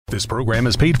This program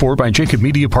is paid for by Jacob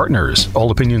Media Partners. All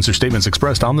opinions or statements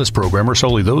expressed on this program are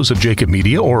solely those of Jacob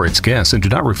Media or its guests and do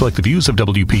not reflect the views of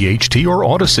WPHT or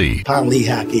Odyssey. Pond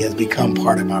Lehocky has become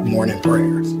part of our morning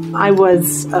prayers. I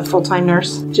was a full-time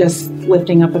nurse, just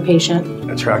lifting up a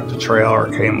patient. A tractor trailer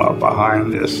came up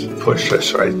behind us, pushed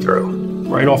us right through.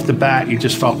 Right off the bat, you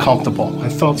just felt comfortable. I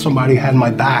felt somebody had my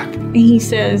back. And he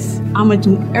says, I'm going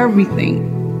to do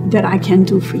everything that I can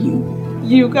do for you.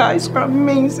 You guys are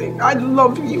amazing. I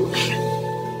love you.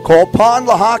 Call Pond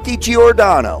Lehocky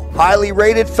Giordano, highly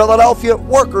rated Philadelphia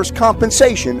workers'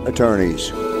 compensation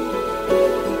attorneys. Now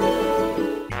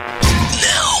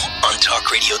on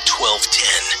Talk Radio 1210,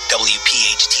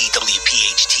 WPHT,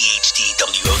 WPHT, HD,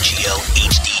 WOGL,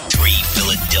 HD3,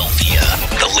 Philadelphia.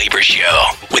 The Labor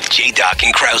Show with J. Doc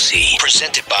and Krause,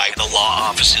 presented by the law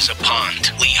offices of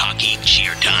Pond Lehocky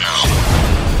Giordano.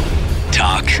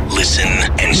 Talk, listen,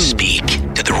 and speak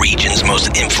to the region's most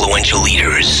influential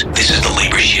leaders. This is The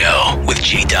Labor Show with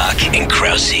J-Doc and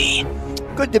Krause.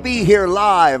 Good to be here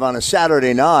live on a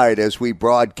Saturday night as we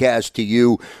broadcast to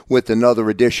you with another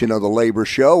edition of The Labor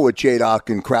Show with J-Doc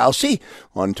and Krause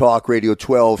on Talk Radio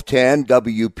 1210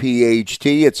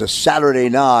 WPHT. It's a Saturday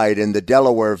night in the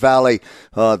Delaware Valley.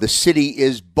 The city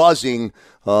is buzzing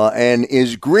and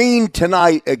is green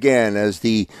tonight again as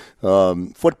the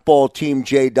football team,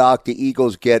 J-Doc, the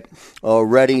Eagles get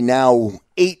ready now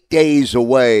 8 days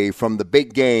away from the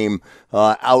big game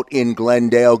out in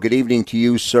Glendale. Good evening to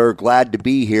you, sir. Glad to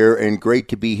be here and great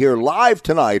to be here live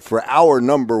tonight for hour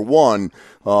number one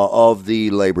of the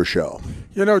Labor Show.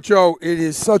 You know, Joe, it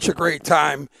is such a great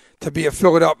time to be a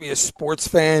Philadelphia sports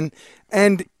fan,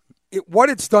 and what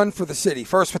it's done for the city.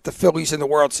 First with the Phillies in the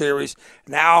World Series,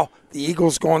 now the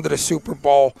Eagles going to the Super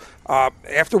Bowl.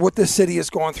 After what this city has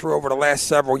gone through over the last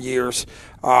several years,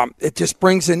 it just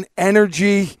brings an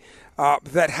energy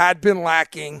that had been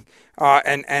lacking,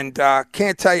 and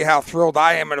can't tell you how thrilled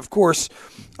I am. And, of course,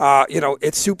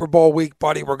 it's Super Bowl week,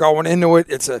 buddy. We're going into it.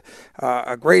 It's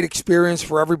a great experience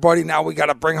for everybody. Now we got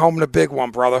to bring home the big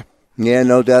one, brother. Yeah,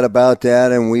 no doubt about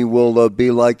that, and we will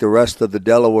be like the rest of the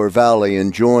Delaware Valley,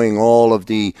 enjoying all of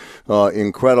the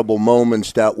incredible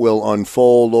moments that will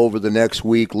unfold over the next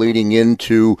week leading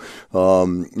into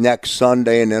next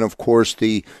Sunday, and then, of course,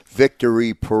 the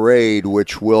Victory Parade,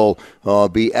 which will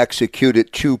be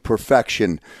executed to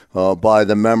perfection by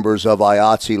the members of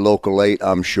IATSE Local 8,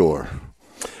 I'm sure.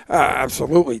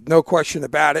 Absolutely, no question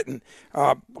about it, and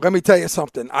let me tell you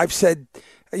something. I've said...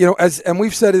 and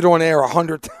we've said it on air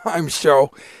 100 times,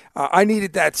 Joe. I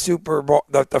needed that Super Bowl,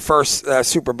 the first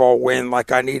Super Bowl win,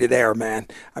 like I needed air, man.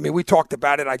 I mean, we talked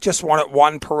about it. I just wanted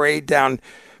one parade down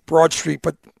Broad Street.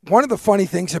 But one of the funny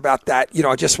things about that,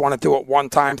 I just want to do it one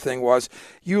time thing was,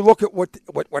 you look at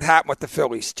what happened with the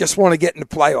Phillies. Just want to get in the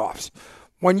playoffs.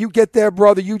 When you get there,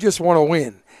 brother, you just want to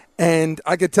win. And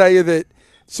I could tell you that.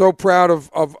 So proud of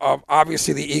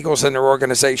obviously the Eagles and their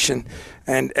organization,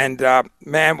 and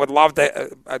man, would love to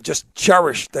just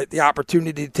cherish the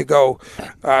opportunity to go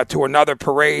to another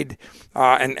parade,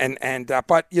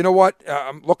 but you know what?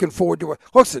 I'm looking forward to it.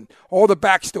 Listen, all the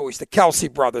backstories, the Kelsey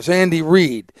brothers, Andy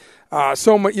Reid,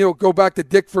 so much. Go back to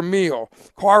Dick Vermeil,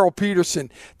 Carl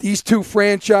Peterson. These two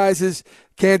franchises,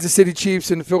 Kansas City Chiefs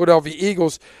and the Philadelphia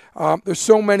Eagles. There's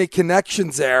so many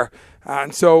connections there,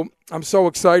 and so. I'm so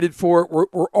excited for it.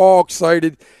 We're all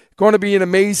excited. Going to be an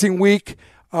amazing week,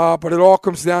 but it all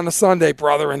comes down to Sunday,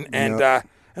 brother.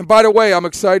 And by the way, I'm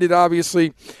excited,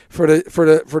 obviously, for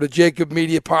the Jacob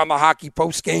Media Pond Lehocky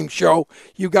post game show.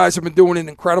 You guys have been doing an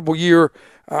incredible year,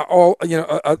 an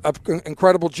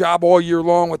incredible job all year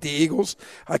long with the Eagles.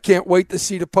 I can't wait to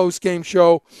see the post game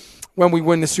show when we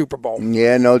win the Super Bowl.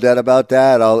 Yeah, no doubt about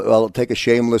that. I'll take a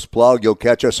shameless plug. You'll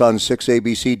catch us on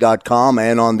 6abc.com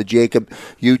and on the Jacob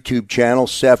YouTube channel.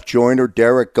 Seth Joyner,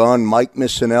 Derek Gunn, Mike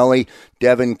Missinelli,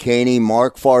 Devin Caney,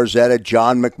 Mark Farzetta,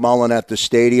 John McMullen at the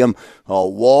stadium.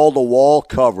 Wall-to-wall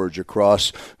coverage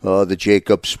across the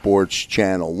Jacob Sports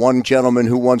channel. One gentleman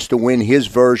who wants to win his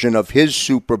version of his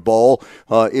Super Bowl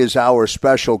is our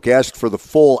special guest for the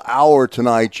full hour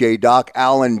tonight, J-Doc.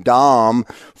 Alan Dom,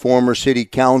 former city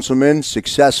councilman,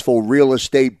 successful real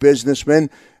estate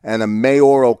businessman, and a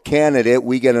mayoral candidate.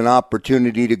 We get an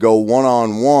opportunity to go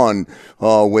one-on-one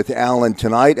with Alan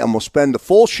tonight, and we'll spend the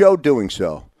full show doing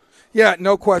so. Yeah,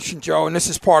 no question, Joe. And this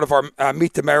is part of our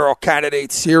Meet the Mayoral Candidate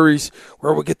series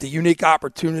where we get the unique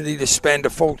opportunity to spend a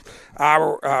full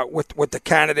hour with the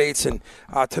candidates. And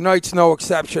tonight's no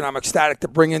exception. I'm ecstatic to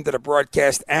bring into the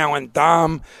broadcast Alan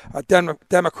Dom, a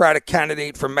Democratic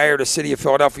candidate for mayor of the city of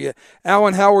Philadelphia.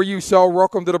 Alan, how are you, sir?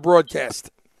 Welcome to the broadcast.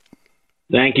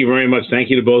 Thank you very much. Thank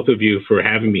you to both of you for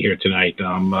having me here tonight.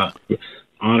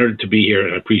 honored to be here,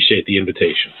 and I appreciate the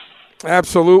invitation.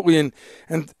 Absolutely, and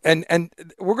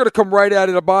we're going to come right out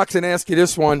of the box and ask you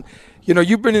this one. You know,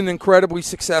 you've been an incredibly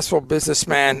successful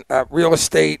businessman, real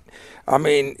estate. I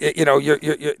mean, you know,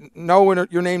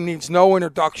 your name needs no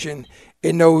introduction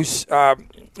in those,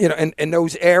 in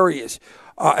those areas.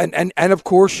 And of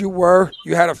course you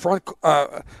had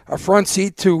a front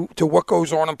seat to what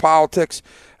goes on in politics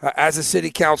as a city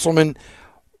councilman.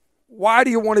 Why do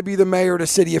you want to be the mayor of the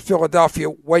city of Philadelphia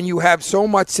when you have so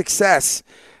much success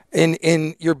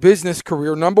in your business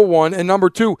career? Number one, and number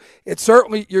two, it's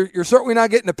certainly you're certainly not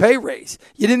getting a pay raise.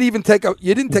 You didn't take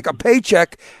a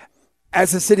paycheck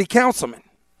as a city councilman.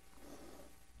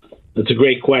 That's a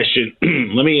great question.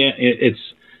 I'm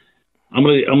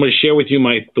going to share with you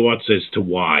my thoughts as to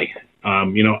why.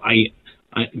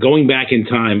 I going back in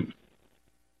time,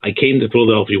 I came to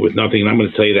Philadelphia with nothing, and I'm going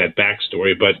to tell you that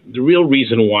backstory. But the real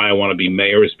reason why I want to be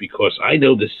mayor is because I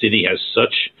know the city has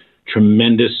such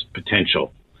tremendous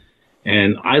potential.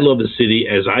 And I love the city,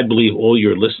 as I believe all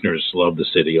your listeners love the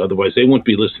city. Otherwise, they wouldn't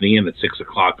be listening in at 6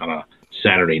 o'clock on a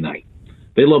Saturday night.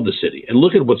 They love the city. And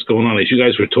look at what's going on, as you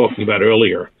guys were talking about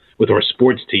earlier, with our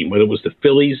sports team, whether it was the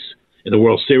Phillies in the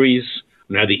World Series,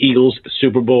 now the Eagles, the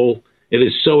Super Bowl. It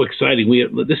is so exciting.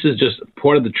 This is just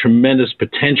part of the tremendous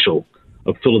potential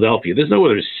of Philadelphia. There's no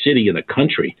other city in the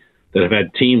country that have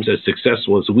had teams as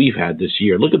successful as we've had this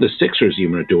year. Look at the Sixers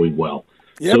even are doing well.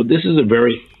 Yep. So this is a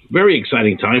very, very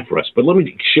exciting time for us. But let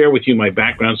me share with you my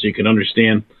background so you can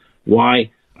understand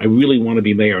why I really want to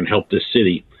be mayor and help this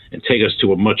city and take us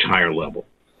to a much higher level.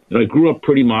 And I grew up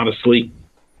pretty modestly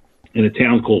in a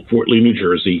town called Fort Lee, New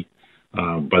Jersey,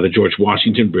 by the George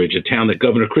Washington Bridge, a town that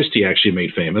Governor Christie actually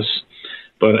made famous.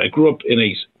 But I grew up in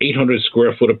a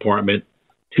 800-square-foot apartment,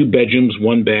 2 bedrooms,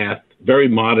 1 bath, very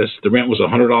modest. The rent was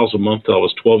 $100 a month till I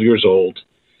was 12 years old.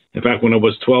 In fact, when I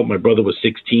was 12, my brother was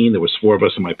 16. There was 4 of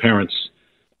us and my parents.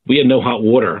 We had no hot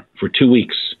water for 2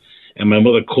 weeks. And my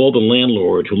mother called the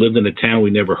landlord who lived in a town we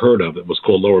never heard of. It was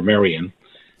called Lower Merion.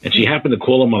 And she happened to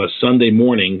call him on a Sunday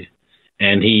morning,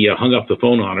 and he hung up the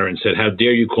phone on her and said, "How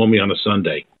dare you call me on a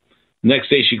Sunday?" Next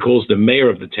day, she calls the mayor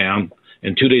of the town,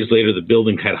 and 2 days later, the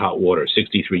building had hot water,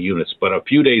 63 units. But a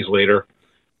few days later,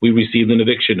 we received an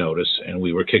eviction notice, and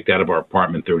we were kicked out of our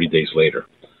apartment 30 days later.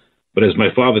 But as my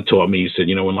father taught me, he said,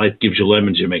 when life gives you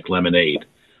lemons, you make lemonade.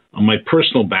 On my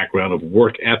personal background of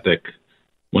work ethic,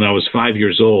 when I was 5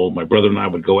 years old, my brother and I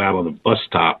would go out on the bus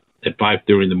stop at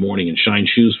 5:30 in the morning and shine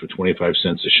shoes for 25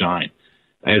 cents a shine.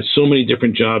 I had so many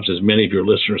different jobs, as many of your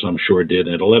listeners I'm sure did.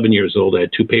 And at 11 years old, I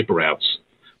had 2 paper routes,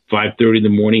 5:30 in the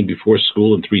morning before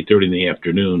school and 3:30 in the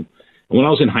afternoon. And when I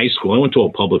was in high school, I went to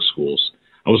all public schools.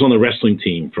 I was on the wrestling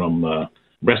team from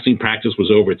wrestling practice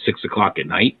was over at 6 o'clock at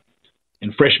night.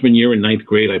 In freshman year in 9th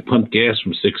grade, I pumped gas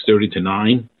from 6:30 to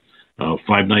 9,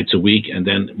 5 nights a week. And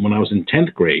then when I was in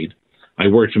 10th grade, I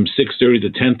worked from 6:30 to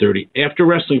 10:30 after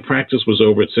wrestling practice was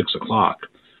over at 6 o'clock,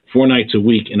 4 nights a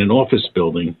week in an office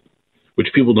building,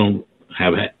 which people don't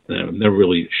have never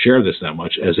really share this that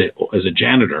much, as a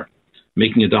janitor,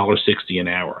 making $1.60 an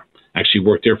hour. Actually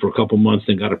worked there for a couple months,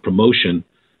 then got a promotion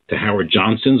to Howard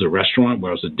Johnson's, a restaurant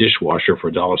where I was a dishwasher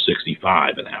for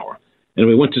 $1.65 an hour. And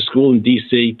we went to school in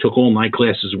D.C., took all night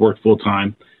classes, worked full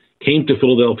time, came to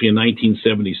Philadelphia in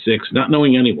 1976, not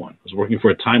knowing anyone. I was working for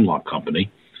a time lock company,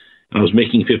 and I was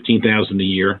making $15,000 a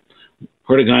year.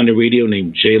 Heard a guy on the radio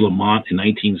named Jay Lamont in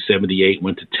 1978,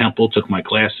 went to Temple, took my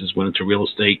classes, went into real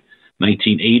estate.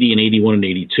 1980 and 81 and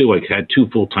 82, I had 2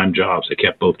 full-time jobs. I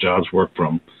kept both jobs, worked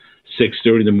from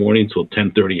 6:30 in the morning till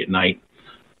 10:30 at night,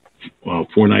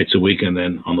 4 nights a week, and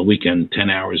then on the weekend,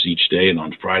 10 hours each day, and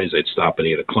on Fridays I'd stop at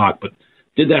 8 o'clock. But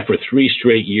did that for 3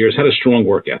 straight years, had a strong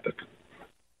work ethic.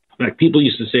 In fact, people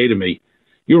used to say to me,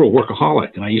 "You're a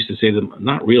workaholic." And I used to say to them,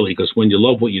 "Not really, because when you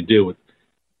love what you do,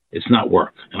 it's not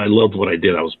work." And I loved what I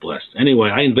did. I was blessed. Anyway,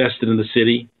 I invested in the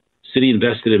city. City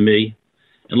invested in me.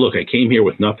 And look, I came here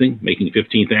with nothing, making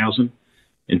 $15,000.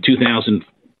 In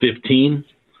 2015,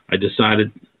 I decided,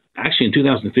 actually in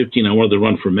 2015, I wanted to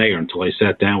run for mayor until I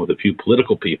sat down with a few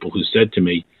political people who said to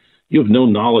me, "You have no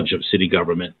knowledge of city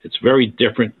government. It's very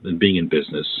different than being in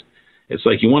business. It's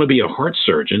like you want to be a heart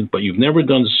surgeon, but you've never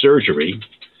done surgery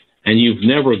and you've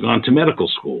never gone to medical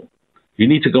school. You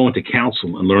need to go into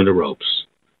council and learn the ropes,"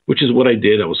 which is what I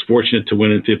did. I was fortunate to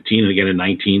win in 15 and again in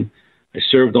 19. I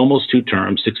served almost 2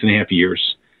 terms, 6.5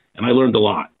 years. And I learned a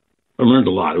lot.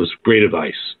 It was great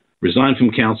advice. Resigned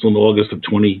from council in August of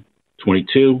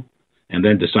 2022, and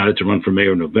then decided to run for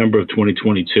mayor in November of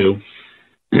 2022.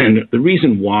 And the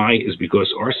reason why is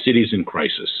because our city is in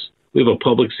crisis. We have a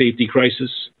public safety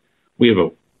crisis. We have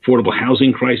an affordable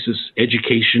housing crisis,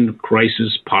 education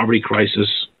crisis, poverty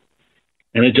crisis.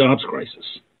 and a jobs crisis.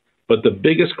 But the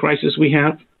biggest crisis we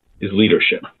have is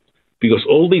leadership, because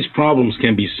all these problems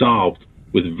can be solved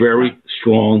with very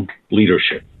strong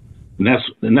leadership.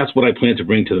 And that's what I plan to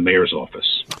bring to the mayor's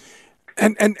office.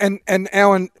 And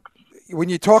Alan, when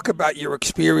you talk about your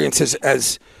experiences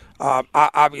as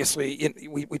obviously,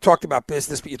 we talked about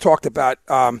business, but you talked about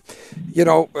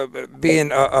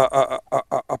being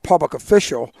a public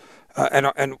official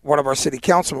and one of our city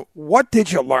councilmen. What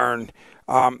did you learn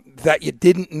that you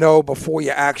didn't know before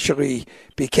you actually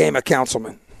became a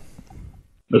councilman?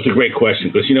 That's a great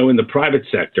question, because in the private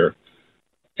sector,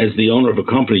 as the owner of a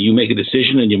company, you make a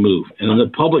decision and you move. And in the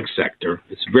public sector,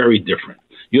 it's very different.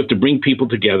 You have to bring people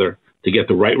together to get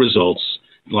the right results.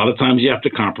 A lot of times you have to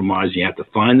compromise. You have to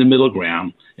find the middle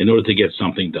ground in order to get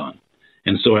something done.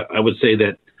 And so I would say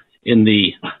that in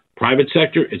the private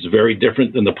sector, it's very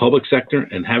different than the public sector.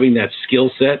 And having that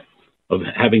skill set of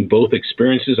having both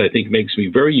experiences, I think makes me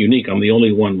very unique. I'm the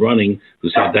only one running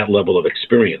who's had that level of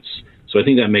experience. So I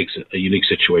think that makes it a unique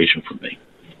situation for me.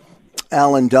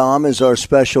 Alan Dom is our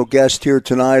special guest here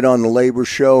tonight on the Labor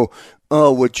Show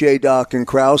with J. Doc and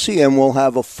Krause, and we'll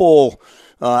have a full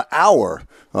hour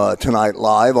tonight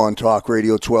live on Talk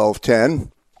Radio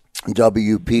 1210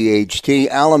 WPHT.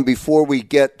 Alan, before we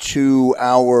get to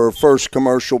our first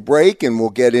commercial break, and we'll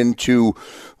get into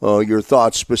your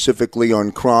thoughts specifically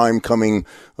on crime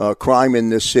in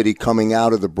this city coming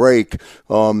out of the break,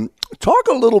 talk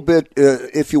a little bit,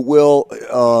 if you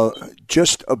will,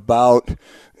 just about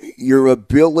your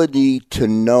ability to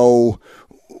know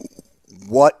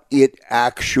what it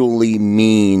actually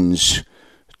means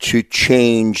to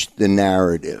change the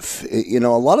narrative. A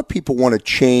lot of people want to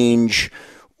change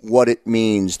what it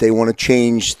means. They want to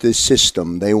change the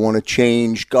system. They want to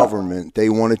change government. They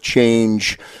want to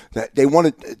change.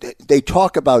 They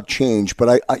talk about change,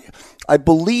 but I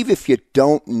believe if you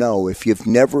don't know, if you've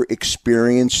never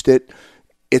experienced it,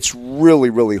 it's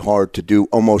really, really hard to do,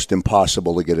 almost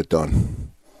impossible to get it done.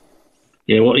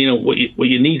 Yeah, well, what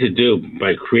you need to do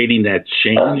by creating that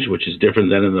change, which is different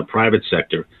than in the private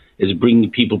sector, is bringing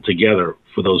people together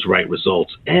for those right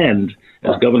results. And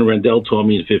as Governor Rendell told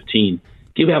me in 2015,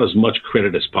 give out as much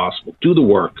credit as possible. Do the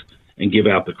work and give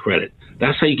out the credit.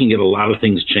 That's how you can get a lot of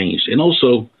things changed. And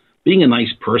also, being a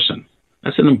nice person,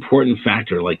 that's an important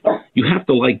factor. Like, you have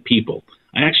to like people.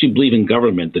 I actually believe in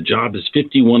government, the job is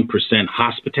 51%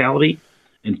 hospitality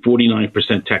and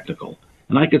 49% technical.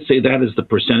 And I could say that is the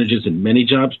percentages in many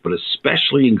jobs, but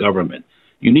especially in government.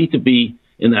 You need to be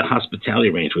in that hospitality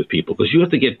range with people, because you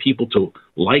have to get people to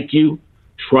like you,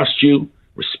 trust you,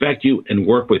 respect you, and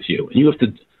work with you. And you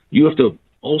have to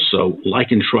also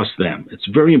like and trust them. It's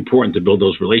very important to build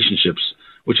those relationships,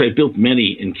 which I built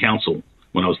many in council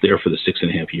when I was there for the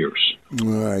 6.5 years. All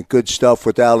right, good stuff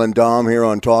with Alan Dom here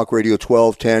on Talk Radio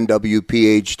 1210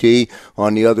 WPHT.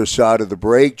 On the other side of the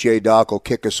break, J. Doc will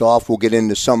kick us off. We'll get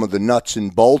into some of the nuts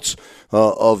and bolts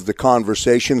of the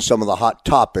conversation, some of the hot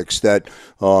topics that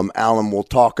Alan will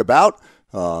talk about.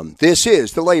 This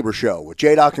is The Labor Show with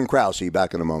J. Doc and Krause.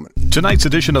 Back in a moment. Tonight's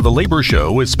edition of The Labor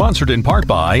Show is sponsored in part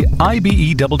by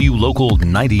IBEW Local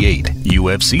 98,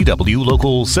 UFCW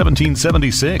Local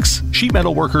 1776, Sheet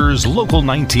Metal Workers Local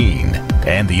 19,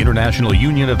 and the International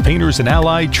Union of Painters and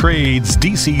Allied Trades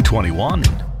DC 21.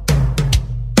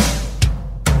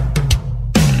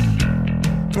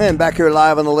 And back here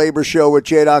live on The Labor Show with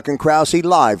J. Doc and Krause,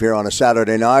 live here on a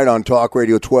Saturday night on Talk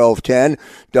Radio 1210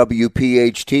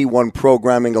 WPHT. One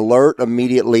programming alert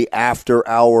immediately after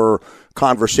our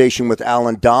conversation with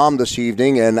Alan Dom this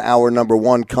evening, and hour number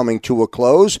one coming to a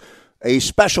close. A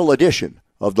special edition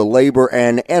of the Labor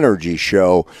and Energy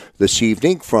Show this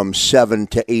evening from 7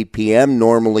 to 8 p.m.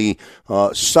 Normally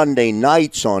Sunday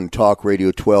nights on Talk Radio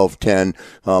 1210,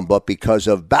 but because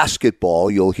of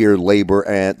basketball, you'll hear the Labor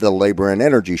and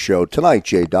Energy Show tonight,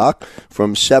 J-Doc,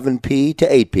 from 7p to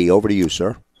 8p. Over to you,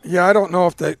 sir. Yeah, I don't know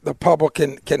if the public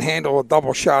can handle a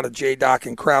double shot of J-Doc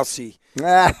and Krause.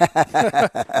 But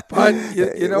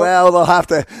well,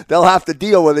 they'll have to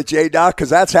deal with it, J-Doc, because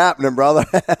that's happening, brother.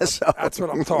 So. That's what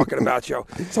I'm talking about, Joe.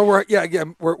 So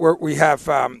we have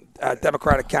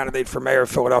Democratic candidate for mayor of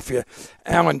Philadelphia,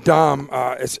 Alan Dom,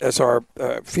 as our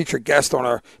featured guest on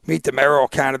our Meet the Mayoral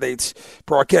Candidates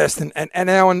broadcast, and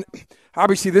Alan.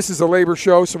 Obviously, this is a labor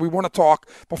show, so we want to talk,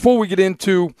 before we get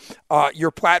into your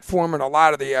platform and a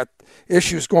lot of the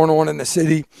issues going on in the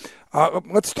city,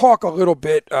 let's talk a little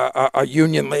bit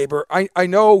union labor. I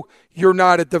know you're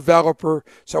not a developer,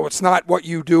 so it's not what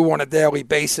you do on a daily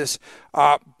basis,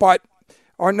 but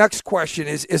our next question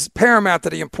is paramount to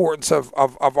the importance of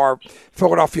our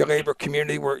Philadelphia labor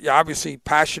community. We're obviously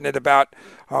passionate about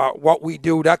what we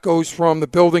do. That goes from the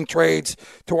building trades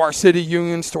to our city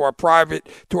unions, to our private,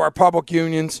 to our public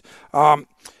unions.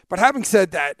 But having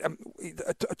said that,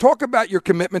 talk about your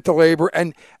commitment to labor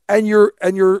and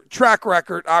your track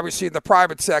record, obviously in the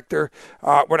private sector,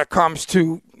 when it comes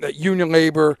to union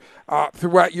labor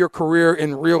throughout your career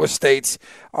in real estates,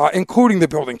 including the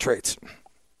building trades.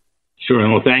 Sure.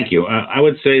 Well, thank you. I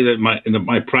would say that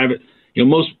my private,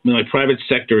 my private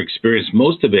sector experience,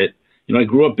 most of it, I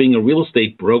grew up being a real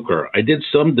estate broker. I did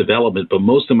some development, but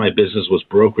most of my business was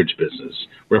brokerage business,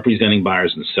 representing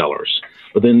buyers and sellers.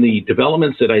 But then the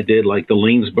developments that I did, like the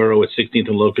Lanesboro at 16th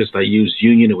and Locust, I used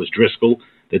union. It was Driscoll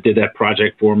that did that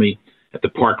project for me. At the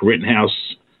Park Rittenhouse,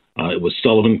 it was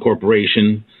Sullivan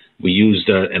Corporation. We used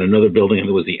at another building,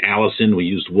 it was the Allison. We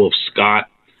used Wolf Scott.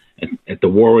 At the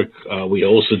Warwick, we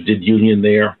also did union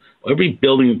there. Every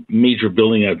major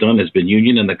building I've done has been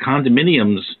union, and the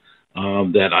condominiums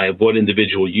that I have bought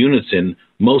individual units in,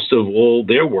 most of all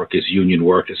their work is union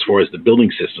work as far as the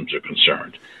building systems are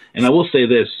concerned. And I will say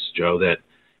this, Joe, that,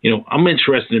 I'm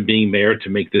interested in being mayor to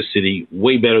make this city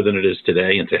way better than it is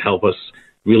today and to help us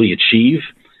really achieve.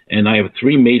 And I have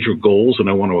 3 major goals that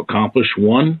I want to accomplish.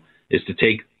 1 is to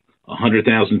take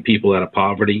 100,000 people out of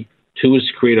poverty. 2 is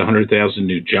to create 100,000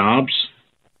 new jobs.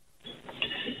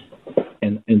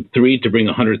 And 3, to bring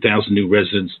 100,000 new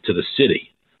residents to the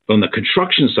city. From the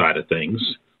construction side of things,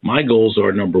 my goals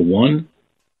are, number 1,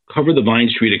 cover the Vine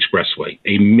Street Expressway,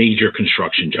 a major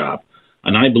construction job.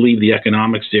 And I believe the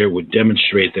economics there would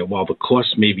demonstrate that while the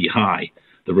costs may be high,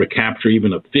 the recapture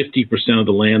even of 50% of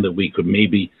the land that we could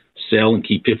maybe sell and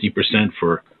keep 50%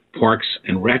 for parks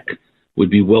and rec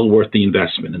would be well worth the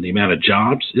investment. And the amount of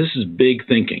jobs, this is big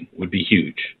thinking, would be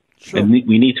huge. Sure. And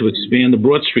we need to expand the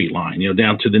Broad Street line,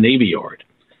 down to the Navy Yard.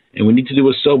 And we need to do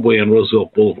a subway on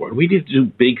Roosevelt Boulevard. We need to do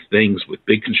big things with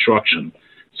big construction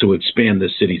to expand the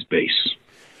city's base.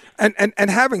 And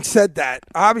having said that,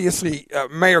 obviously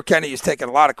Mayor Kenney has taken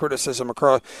a lot of criticism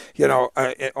across,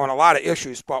 on a lot of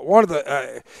issues. But one of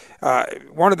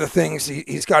the things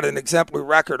he's got an exemplary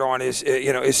record on is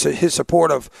his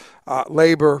support of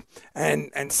labor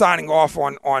and signing off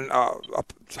on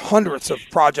hundreds of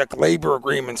project labor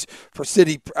agreements for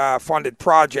city funded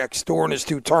projects during his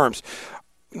 2 terms.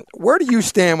 Where do you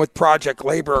stand with project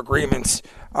labor agreements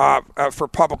for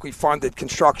publicly funded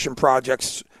construction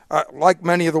projects, like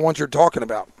many of the ones you're talking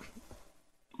about?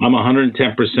 I'm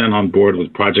 110% on board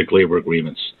with project labor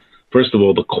agreements. First of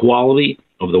all, the quality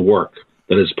of the work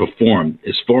that is performed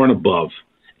is far and above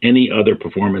any other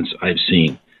performance I've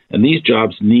seen. And these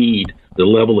jobs need the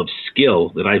level of skill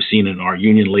that I've seen in our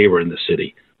union labor in the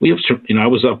city. We have, I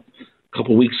was up a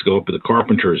couple of weeks ago up at the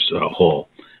Carpenters Hall,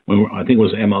 when I think it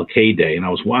was MLK Day, and I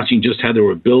was watching just how they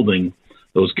were building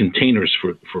those containers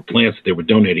for plants that they were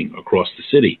donating across the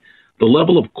city. The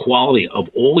level of quality of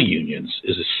all unions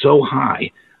is so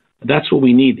high. That's what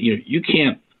we need.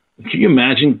 Can you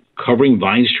imagine covering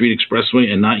Vine Street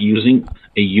Expressway and not using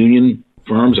a union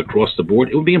firms across the board?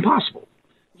 It would be impossible.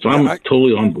 So I'm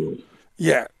totally on board.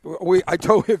 Yeah, I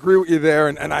totally agree with you there,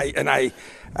 and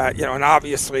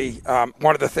obviously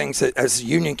one of the things that as a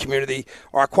union community,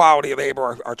 our quality of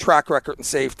labor, our track record and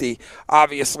safety,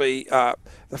 obviously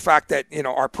the fact that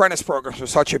our apprentice programs are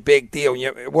such a big deal.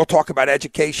 We'll talk about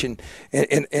education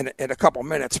in a couple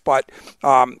minutes, but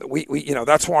we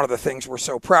that's one of the things we're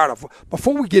so proud of.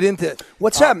 Before we get into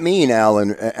what's that mean,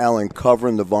 Alan,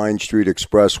 covering the Vine Street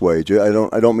Expressway?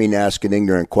 I don't mean to ask an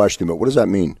ignorant question, but what does that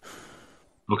mean?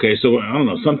 Okay, so I don't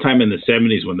know, sometime in the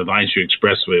 70s when the Vine Street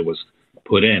Expressway was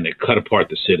put in, it cut apart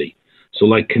the city. So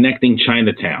like connecting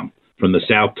Chinatown from the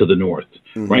south to the north.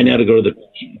 Mm-hmm. Right now to go to the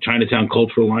Chinatown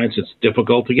Cultural Alliance, it's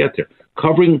difficult to get there.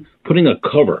 Putting a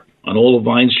cover on all of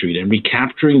Vine Street and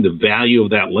recapturing the value of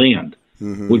that land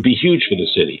would be huge for the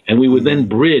city. And we would then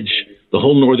bridge the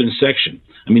whole northern section.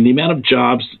 I mean, the amount of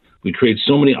jobs, we create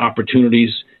so many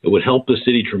opportunities, it would help the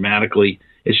city dramatically.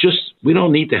 It's just, we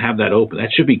don't need to have that open.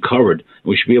 That should be covered.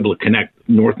 We should be able to connect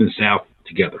north and south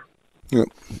together. Yep.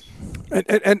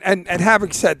 And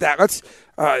having said that, let's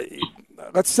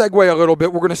segue a little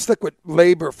bit. We're going to stick with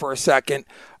labor for a second.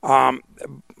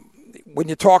 When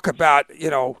you talk about,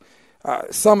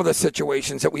 some of the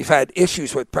situations that we've had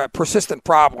issues with, persistent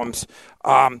problems,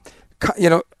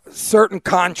 certain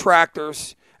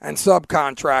contractors and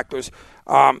subcontractors,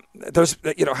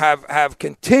 have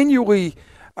continually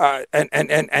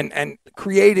and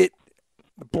created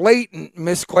blatant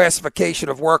misclassification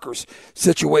of workers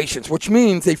situations, which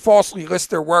means they falsely list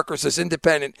their workers as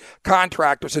independent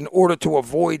contractors in order to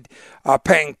avoid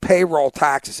paying payroll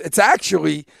taxes. It's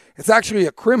It's actually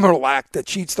a criminal act that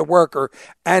cheats the worker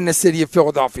and the city of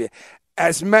Philadelphia.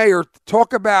 As mayor,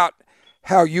 talk about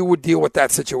how you would deal with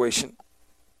that situation.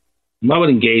 I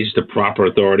would engage the proper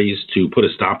authorities to put a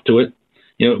stop to it.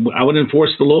 I would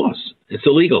enforce the laws. It's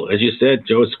illegal. As you said,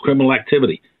 Joe, it's criminal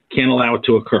activity. Can't allow it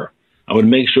to occur. I would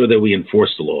make sure that we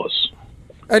enforce the laws.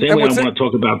 Same way I want to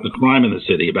talk about the crime in the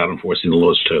city, about enforcing the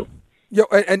laws too.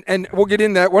 And we'll get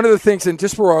in that. One of the things, and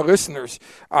just for our listeners,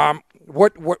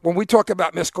 when we talk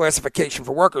about misclassification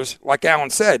for workers, like Alan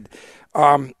said,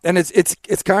 and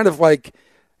it's kind of like,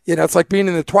 it's like being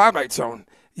in the Twilight Zone.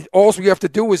 All we have to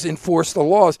do is enforce the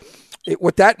laws.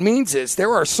 What that means is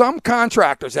there are some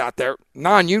contractors out there,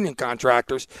 non-union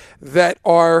contractors, that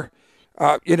are,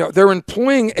 they're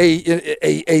employing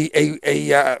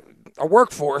a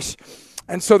workforce,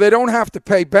 and so they don't have to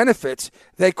pay benefits.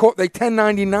 They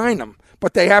 1099 them,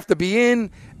 but they have to be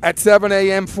in at 7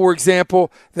 a.m. For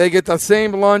example. They get the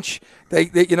same lunch.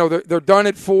 They're done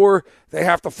at 4. They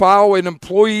have to follow an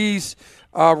employee's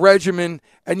regimen,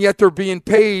 and yet they're being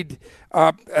paid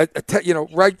wages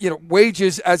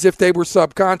as if they were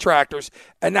subcontractors.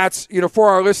 And that's, for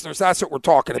our listeners, that's what we're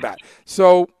talking about.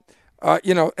 So,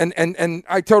 and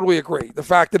I totally agree. The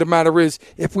fact of the matter is,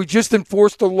 if we just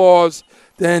enforce the laws,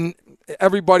 then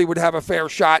everybody would have a fair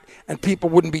shot and people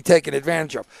wouldn't be taken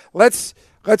advantage of. Let's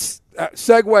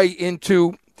segue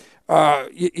into,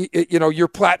 your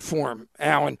platform,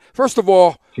 Alan. First of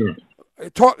all, sure.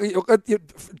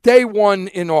 Day one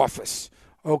in office,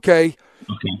 okay?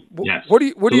 Okay. Yes. What do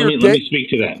you? Let me speak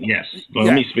to that. Yes. Well,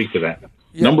 Let me speak to that.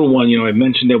 Yeah. Number one, I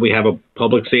mentioned that we have a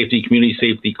public safety, community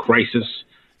safety crisis,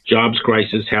 jobs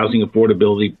crisis, housing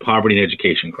affordability, poverty, and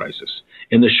education crisis.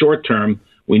 In the short term,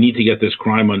 we need to get this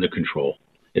crime under control.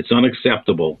 It's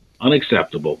unacceptable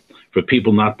for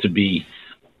people not to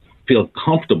feel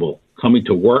comfortable coming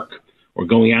to work or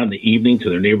going out in the evening to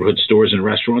their neighborhood stores and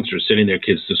restaurants or sending their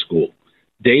kids to school.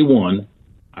 Day one,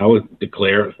 I would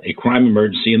declare a crime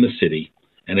emergency in the city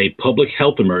and a public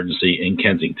health emergency in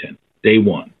Kensington. Day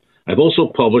one. I've also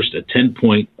published a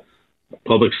 10-point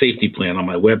public safety plan on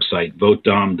my website,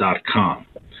 votedom.com.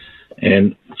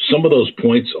 And some of those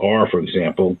points are, for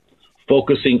example,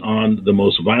 focusing on the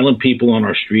most violent people on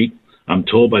our street. I'm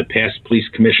told by past police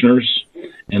commissioners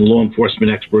and law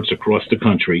enforcement experts across the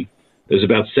country, there's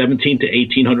about 1,700 to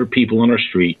 1,800 people on our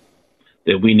street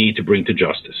that we need to bring to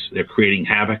justice. They're creating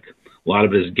havoc. A lot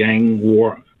of it is gang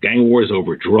wars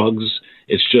over drugs.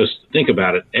 It's just, think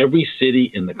about it. Every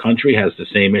city in the country has the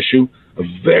same issue. A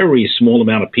very small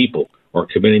amount of people are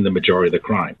committing the majority of the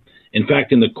crime. In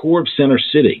fact, in the core of Center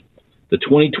City, the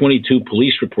 2022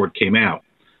 police report came out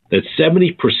that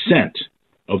 70%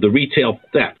 of the retail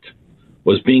theft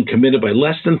was being committed by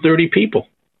less than 30 people.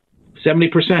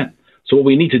 70%. So what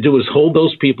we need to do is hold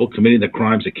those people committing the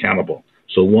crimes accountable.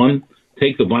 So 1,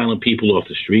 take the violent people off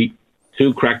the street.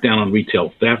 2, crack down on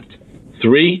retail theft.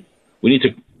 3,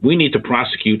 we need to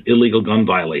prosecute illegal gun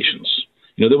violations.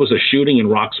 There was a shooting in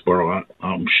Roxborough.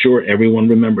 I'm sure everyone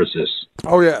remembers this.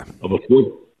 Oh yeah, of a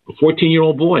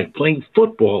 14-year-old boy playing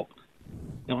football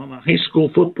on a high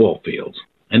school football field,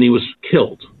 and he was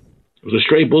killed. It was a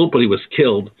stray bullet, but he was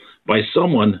killed by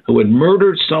someone who had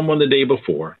murdered someone the day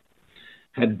before,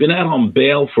 had been out on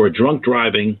bail for drunk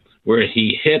driving, where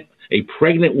he hit a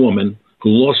pregnant woman who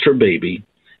lost her baby,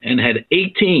 and had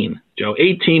 18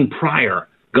 prior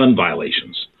gun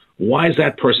violations. Why is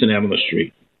that person out on the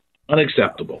street?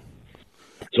 Unacceptable.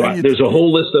 So there's a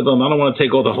whole list of them. I don't want to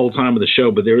take all the whole time of the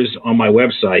show, but there is on my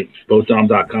website,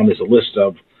 votedom.com, there's a list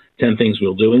of 10 things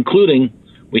we'll do, including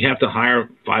we have to hire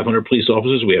 500 police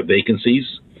officers. We have vacancies,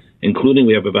 including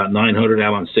we have about 900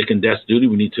 out on sick and death duty.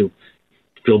 We need to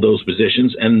fill those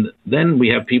positions. And then we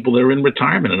have people that are in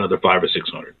retirement, another 500 or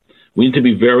 600. We need to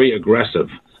be very aggressive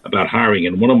about hiring.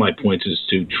 And one of my points is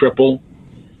to triple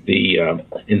the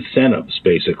incentives,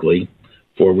 basically,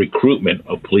 for recruitment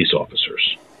of police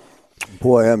officers.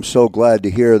 Boy, I'm so glad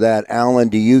to hear that. Alan,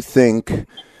 do you think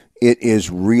it is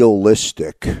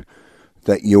realistic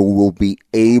that you will be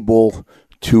able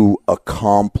to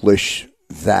accomplish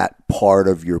that part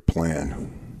of your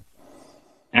plan?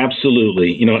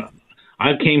 Absolutely.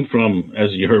 I came from,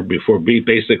 as you heard before,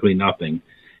 basically nothing.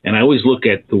 And I always look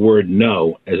at the word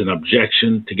no as an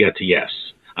objection to get to yes.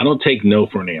 I don't take no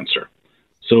for an answer.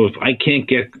 So if I can't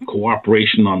get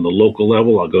cooperation on the local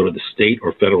level, I'll go to the state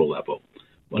or federal level.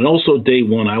 But also, day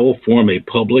one, I will form a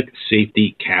public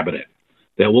safety cabinet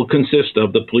that will consist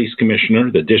of the police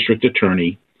commissioner, the district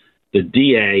attorney, the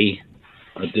DA,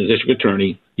 the district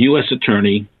attorney, U.S.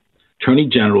 attorney, attorney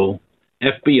general,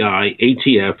 FBI,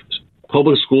 ATF,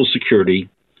 public school security,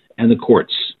 and the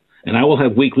courts. And I will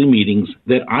have weekly meetings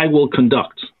that I will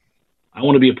conduct. I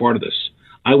want to be a part of this.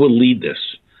 I will lead this,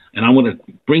 and I'm going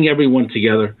to bring everyone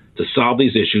together to solve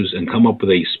these issues and come up with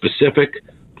a specific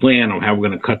plan on how we're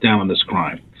going to cut down on this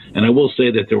crime. And I will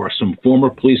say that there are some former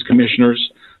police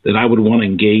commissioners that I would want to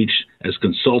engage as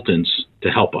consultants to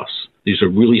help us. These are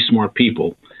really smart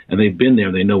people, and they've been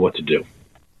there. They know what to do.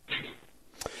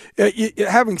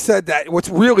 Having said that, what's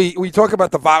really, we talk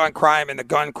about the violent crime and the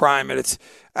gun crime, and it's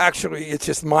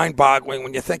just mind-boggling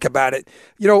when you think about it.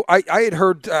 I had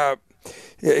heard,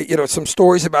 some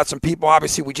stories about some people.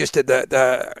 Obviously, we just did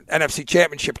the NFC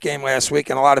Championship game last week,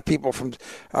 and a lot of people from,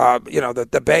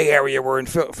 the Bay Area were in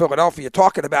Philadelphia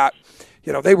talking about,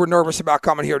 they were nervous about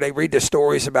coming here. They read the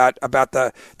stories about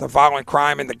the violent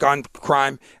crime and the gun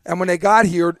crime. And when they got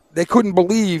here, they couldn't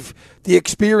believe the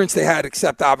experience they had,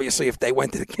 except obviously if they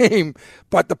went to the game.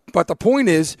 But the point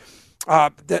is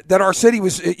that our city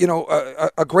was,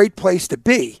 a great place to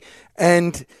be.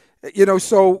 And,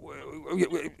 so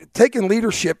taking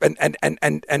leadership and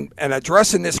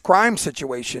addressing this crime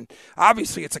situation,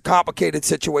 obviously it's a complicated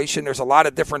situation. There's a lot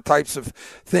of different types of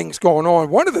things going on.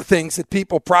 One of the things that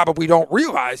people probably don't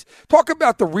realize, talk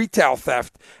about the retail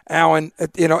theft, Alan,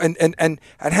 and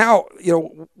how,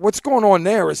 what's going on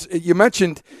there is, you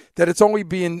mentioned that it's only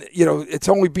being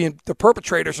the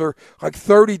perpetrators are like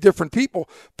 30 different people,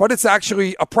 but it's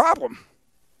actually a problem.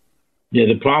 Yeah,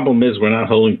 the problem is we're not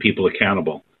holding people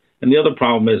accountable. And the other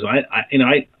problem is,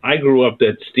 I grew up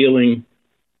that stealing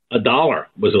 $1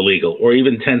 was illegal, or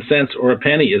even 10 cents or a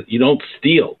penny. You don't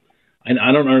steal. And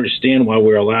I don't understand why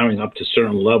we're allowing up to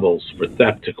certain levels for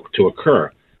theft to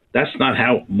occur. That's not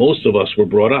how most of us were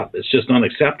brought up. It's just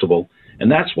unacceptable.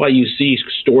 And that's why you see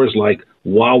stores like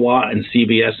Wawa and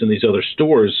CVS and these other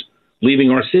stores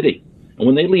leaving our city. And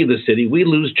when they leave the city, we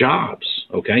lose jobs,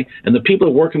 okay? And the people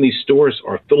that work in these stores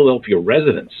are Philadelphia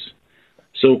residents.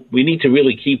 So we need to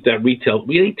really keep that we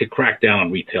need to crack down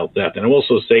on retail theft. And I will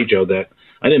also say, Joe, that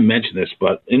I didn't mention this,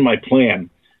 but in my plan,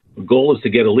 the goal is to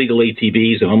get illegal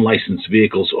ATVs and unlicensed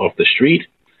vehicles off the street.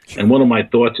 And one of my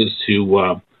thoughts is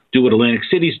to do what Atlantic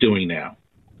City's doing now,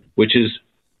 which is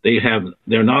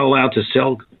they're not allowed to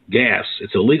sell gas.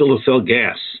 It's illegal to sell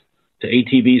gas to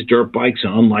ATVs, dirt bikes,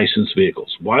 and unlicensed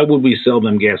vehicles. Why would we sell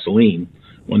them gasoline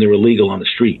when they're illegal on the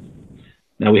street?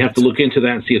 Now, we have to look into that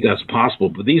and see if that's possible.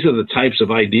 But these are the types of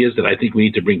ideas that I think we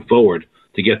need to bring forward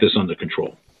to get this under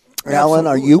control. Alan,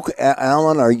 are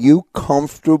you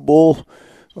comfortable?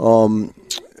 And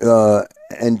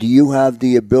do you have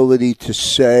the ability to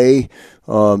say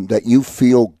that you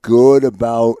feel good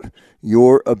about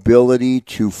your ability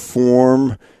to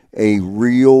form a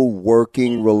real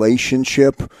working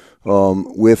relationship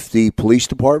with the police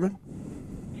department?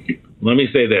 Let me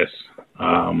say this.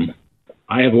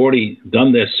 I have already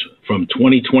done this from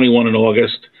 2021 in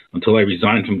August until I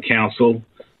resigned from council,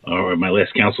 or my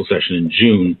last council session in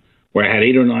June, where I had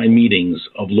 8 or 9 meetings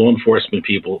of law enforcement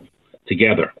people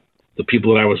together, the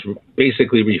people that I was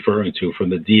basically referring to, from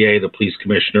the DA, the police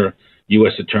commissioner,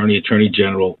 U.S. Attorney, Attorney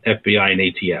General, FBI, and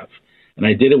ATF. And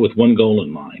I did it with one goal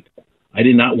in mind. I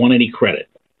did not want any credit.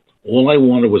 All I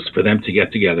wanted was for them to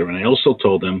get together, and I also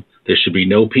told them there should be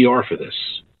no PR for this.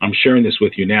 I'm sharing this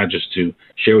with you now just to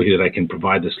share with you that I can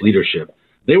provide this leadership.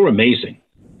 They were amazing.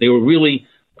 They were really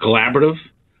collaborative.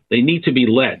 They need to be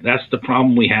led. That's the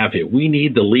problem we have here. We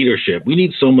need the leadership. We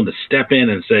need someone to step in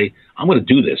and say, I'm going to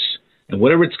do this. And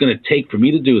whatever it's going to take for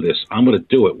me to do this, I'm going to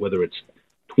do it, whether it's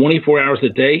 24 hours a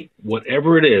day,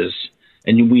 whatever it is.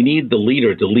 And we need the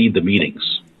leader to lead the meetings.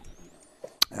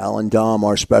 Alan Dom,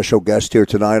 our special guest here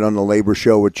tonight on the Labor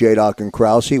Show with J-Doc and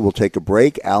Krause. We'll take a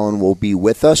break. Alan will be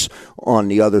with us on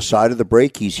the other side of the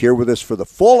break. He's here with us for the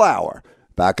full hour.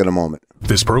 Back in a moment.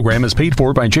 This program is paid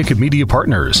for by Jacob Media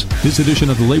Partners. This edition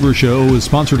of the Labor Show is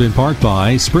sponsored in part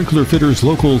by Sprinkler Fitters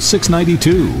Local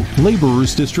 692,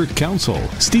 Laborers District Council,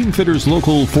 Steam Fitters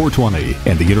Local 420,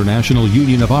 and the International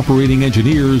Union of Operating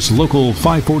Engineers Local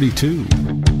 542.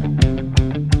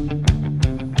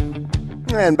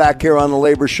 And back here on the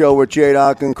Labor Show with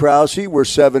J-Doc and Krause, we're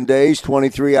 7 days,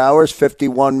 23 hours,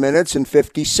 51 minutes, and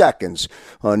 50 seconds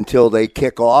until they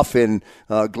kick off in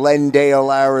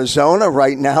Glendale, Arizona.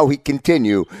 Right now, we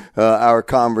continue our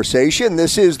conversation.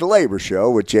 This is the Labor Show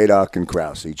with J-Doc and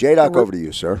Krause. J-Doc, over to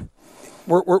you, sir.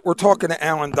 We're talking to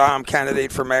Alan Dom,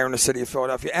 candidate for mayor in the city of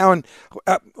Philadelphia. Alan,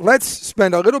 let's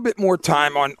spend a little bit more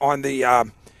time on the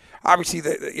obviously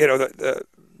the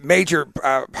major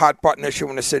hot button issue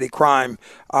in the city, crime.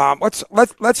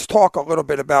 Let's talk a little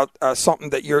bit about something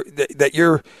that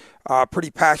you're pretty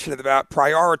passionate about,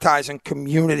 prioritizing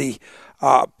community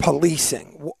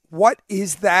policing. What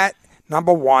is that,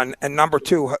 number one, and number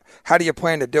two, how do you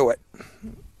plan to do it?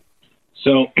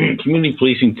 So community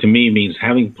policing to me means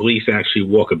having police actually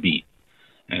walk a beat.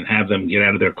 and have them get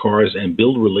out of their cars and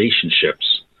build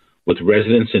relationships with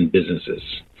residents and businesses.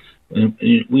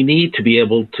 We need to be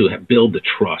able to build the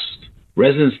trust.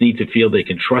 Residents need to feel they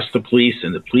can trust the police,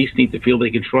 and the police need to feel they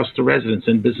can trust the residents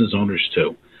and business owners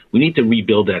too. We need to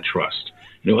rebuild that trust.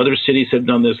 Other cities have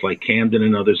done this, like Camden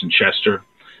and others in Chester.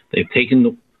 They've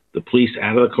taken the police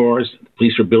out of the cars. The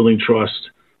police are building trust.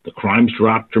 The crimes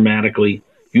dropped dramatically.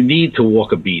 You need to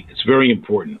walk a beat. It's very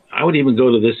important. I would even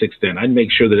go to this extent. I'd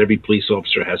make sure that every police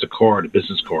officer has a card, a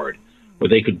business card, where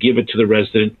they could give it to the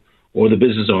resident or the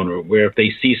business owner, where if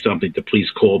they see something, the police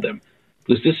call them.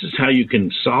 Because this is how you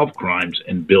can solve crimes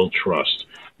and build trust.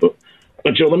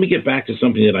 But Joe, let me get back to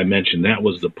something that I mentioned. That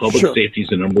was the public safety is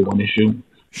the number one issue.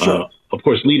 Of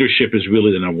course, leadership is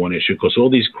really the number one issue, because all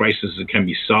these crises can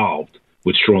be solved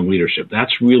with strong leadership.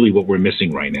 That's really what we're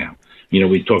missing right now.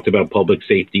 We talked about public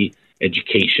safety,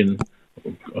 education,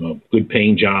 good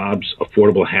paying jobs,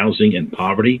 affordable housing, and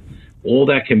poverty. All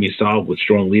that can be solved with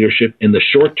strong leadership. In the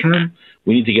short term,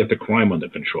 we need to get the crime under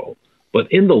control.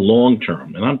 But in the long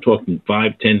term, and I'm talking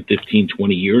 5, 10, 15,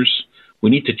 20 years, we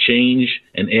need to change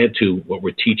and add to what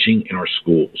we're teaching in our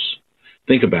schools.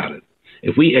 Think about it.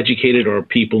 If we educated our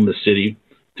people in the city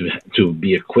to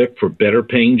be equipped for better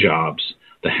paying jobs,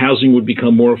 the housing would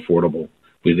become more affordable,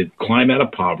 we'd climb out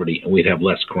of poverty, and we'd have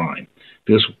less crime.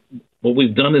 Because what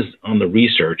we've done is, on the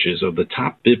research, is of the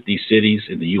top 50 cities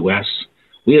in the U.S.,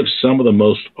 we have some of the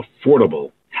most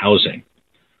affordable housing.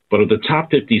 But of the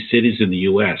top 50 cities in the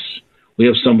U.S., we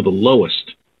have some of the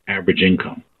lowest average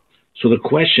income. So the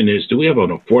question is, do we have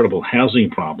an affordable housing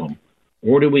problem,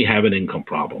 or do we have an income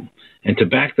problem? And to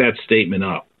back that statement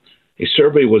up, a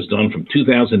survey was done from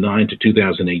 2009 to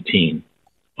 2018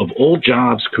 of all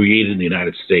jobs created in the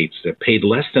United States that paid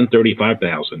less than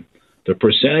 $35,000. The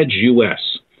percentage U.S.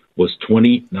 was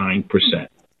 29%.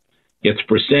 Yet the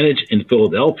percentage in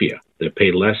Philadelphia that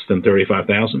paid less than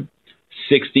 $35,000,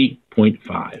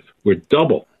 60.5. We're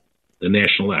double the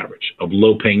national average of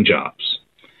low-paying jobs.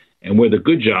 And where the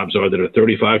good jobs are that are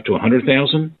 $35,000 to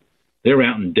 $100,000, they're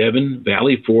out in Devon,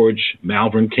 Valley Forge,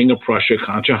 Malvern, King of Prussia,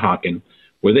 Conshohocken,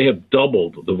 where they have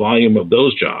doubled the volume of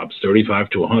those jobs, 35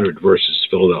 to 100 versus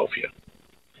Philadelphia.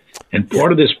 And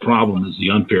part of this problem is the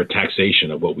unfair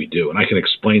taxation of what we do. And I can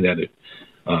explain that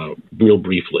real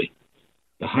briefly.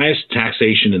 The highest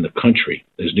taxation in the country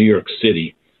is New York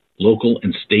City. Local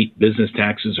and state business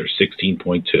taxes are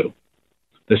 16.2.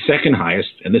 The second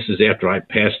highest, and this is after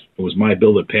it was my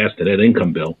bill that passed the net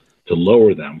income bill to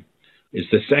lower them, is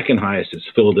the second highest is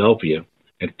Philadelphia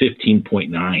at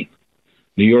 15.9.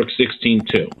 New York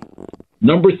 16.2.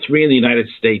 Number 3 in the United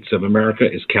States of America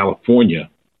is California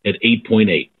at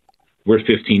 8.8. We're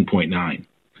 15.9.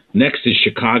 Next is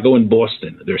Chicago and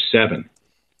Boston. They're 7.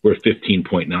 We're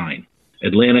 15.9.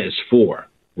 Atlanta is 4.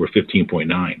 We're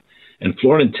 15.9. And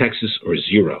Florida and Texas are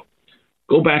 0.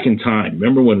 Go back in time.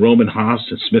 Remember when Roman Haas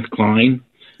and Smith Kline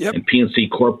and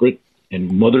PNC Corporate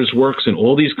and Mothers Works and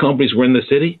all these companies were in the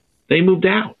city? They moved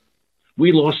out.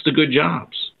 We lost the good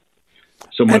jobs.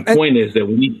 So my point is that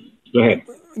we need – go ahead.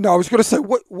 No, I was going to say,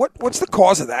 what's the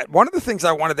cause of that? One of the things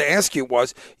I wanted to ask you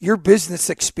was your business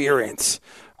experience,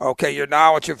 okay, your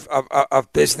knowledge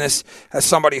of business as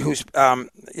somebody who's,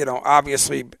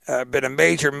 obviously been a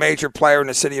major player in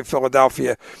the city of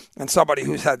Philadelphia and somebody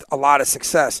who's had a lot of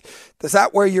success. Is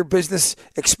that where your business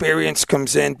experience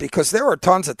comes in? Because there are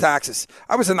tons of taxes.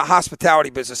 I was in the hospitality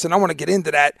business, and I want to get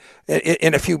into that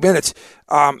in a few minutes.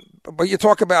 But you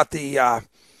talk about the,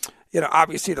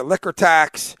 obviously the liquor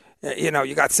tax.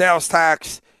 You got sales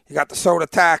tax, you got the soda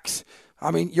tax.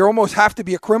 I mean, you almost have to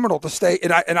be a criminal to stay,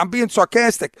 and I'm being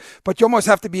sarcastic, but you almost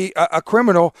have to be a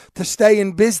criminal to stay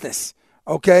in business,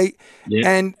 okay? Yeah.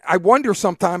 And I wonder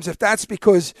sometimes if that's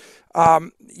because,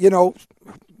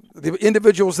 the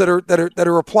individuals that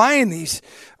are applying these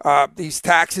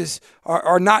taxes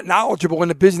are not knowledgeable in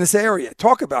the business area.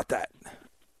 Talk about that.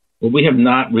 Well, we have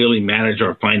not really managed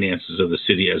our finances of the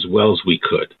city as well as we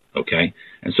could, okay?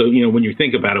 And so, when you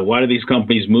think about it, why do these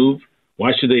companies move?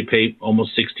 Why should they pay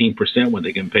almost 16% when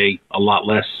they can pay a lot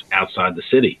less outside the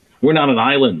city? We're not an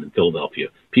island in Philadelphia.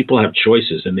 People have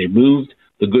choices, and they moved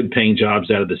the good-paying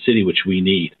jobs out of the city, which we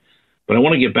need. But I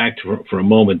want to get back for a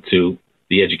moment to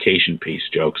the education piece,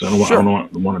 Joe, because I don't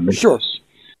want to miss this.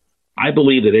 I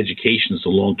believe that education is the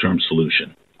long-term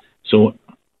solution. So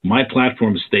my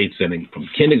platform states that from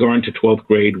kindergarten to 12th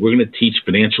grade, we're going to teach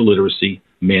financial literacy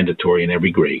mandatory in every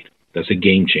grade. That's a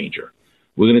game changer.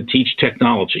 We're going to teach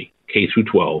technology, K through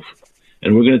 12,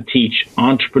 and we're going to teach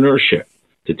entrepreneurship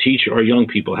to teach our young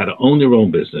people how to own their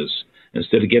own business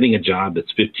instead of getting a job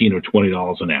that's $15 or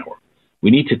 $20 an hour.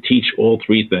 We need to teach all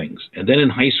three things. And then in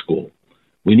high school,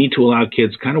 we need to allow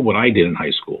kids, kind of what I did in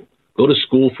high school, go to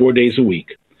school 4 days a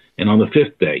week, and on the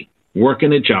fifth day, work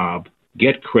in a job,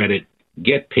 get credit,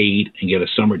 get paid, and get a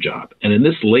summer job. And in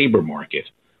this labor market,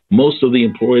 most of the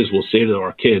employers will say to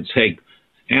our kids, hey,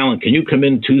 Alan, can you come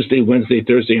in Tuesday, Wednesday,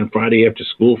 Thursday, and Friday after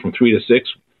school from 3 to 6?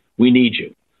 We need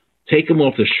you. Take them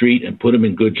off the street and put them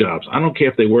in good jobs. I don't care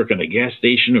if they work in a gas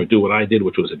station or do what I did,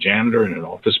 which was a janitor in an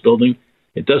office building.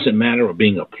 It doesn't matter, or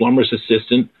being a plumber's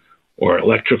assistant or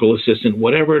electrical assistant,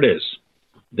 whatever it is.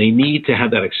 They need to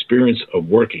have that experience of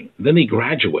working. Then they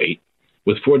graduate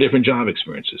with 4 different job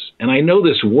experiences. And I know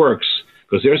this works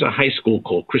because there's a high school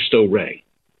called Cristo Rey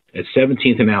at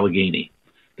 17th and Allegheny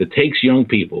that takes young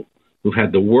people who've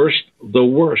had the worst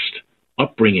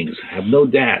upbringings, have no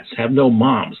dads, have no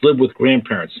moms, live with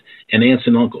grandparents and aunts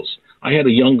and uncles. I had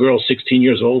a young girl, 16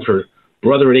 years old. Her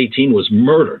brother at 18 was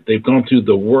murdered. They've gone through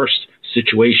the worst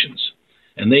situations.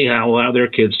 And they allow their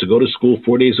kids to go to school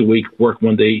 4 days a week, work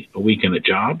 1 day a week in a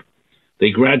job. They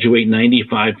graduate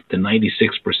 95 to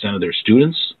 96% of their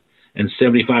students, and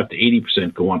 75 to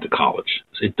 80% go on to college.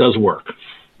 It does work.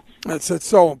 It's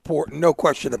so important, no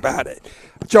question about it.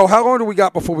 Joe, how long do we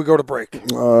got before we go to break?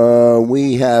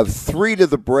 We have 3 to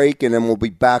the break, and then we'll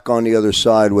be back on the other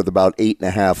side with about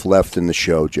 8.5 left in the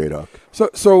show, J-Doc.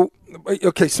 So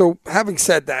having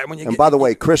said that, by the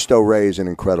way, Cristo Rey is an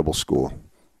incredible school.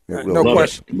 No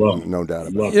question. No doubt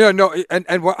about it.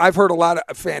 And I've heard a lot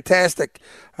of fantastic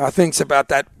things about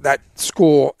that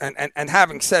school. And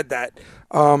having said that,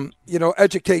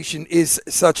 education is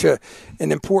such an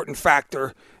important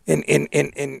factor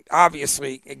in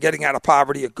obviously getting out of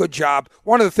poverty, a good job.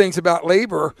 One of the things about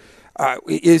labor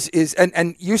is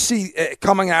you see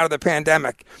coming out of the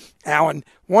pandemic, Alan,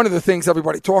 one of the things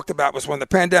everybody talked about was when the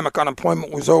pandemic,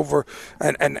 unemployment was over,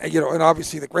 and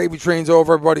obviously the gravy train's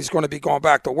over, everybody's going to be going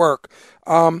back to work.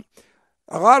 A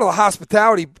lot of the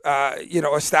hospitality,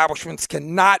 establishments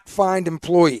cannot find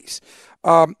employees.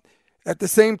 At the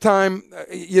same time,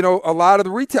 a lot of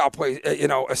the retail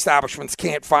establishments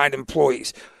can't find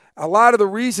employees. A lot of the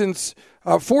reasons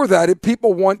for that,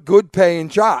 people want good paying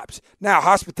jobs. Now,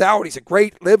 hospitality is a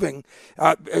great living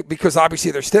because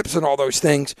obviously there's tips and all those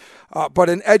things. But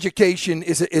an education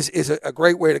is a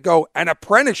great way to go. And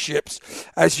apprenticeships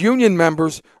as union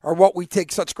members are what we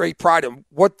take such great pride in.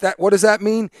 What does that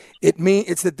mean?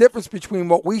 It's the difference between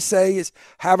what we say is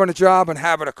having a job and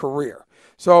having a career.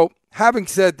 So having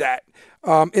said that,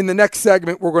 in the next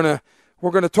segment, we're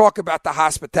going to talk about the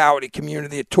hospitality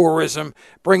community, tourism,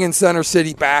 bringing Center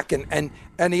City back, and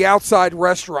the outside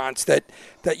restaurants that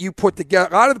you put together.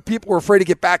 A lot of the people are afraid to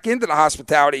get back into the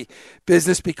hospitality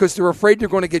business because they're afraid they're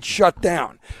going to get shut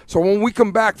down. So when we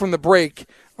come back from the break,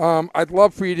 I'd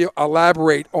love for you to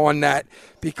elaborate on that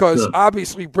because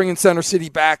obviously bringing Center City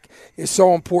back is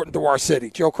so important to our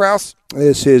city. Joe Kraus?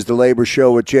 This is the Labor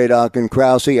Show with J-Doc and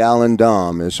Krause. Alan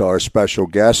Dom is our special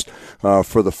guest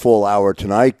for the full hour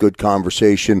tonight. Good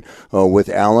conversation with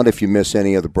Alan. If you miss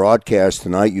any of the broadcast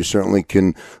tonight, you certainly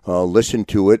can listen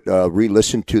to it,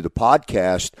 re-listen to the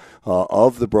podcast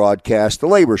of the broadcast, The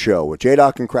Labor Show with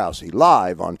J-Doc and Krause,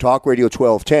 live on Talk Radio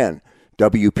 1210.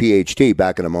 WPHT.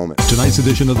 Back in a moment. Tonight's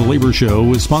edition of The Labor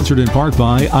Show is sponsored in part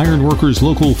by Ironworkers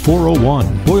Local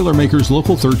 401, Boilermakers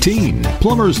Local 13,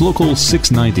 Plumbers Local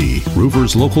 690,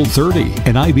 Roofers Local 30,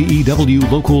 and IBEW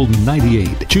Local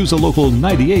 98. Choose a Local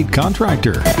 98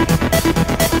 contractor.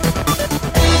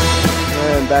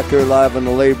 And back here live on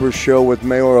The Labor Show with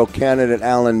mayoral candidate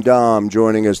Alan Dom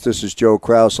joining us. This is Joe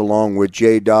Kraus along with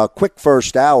J-Doc. Quick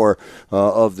first hour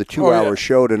of the 2-hour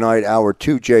show tonight. Hour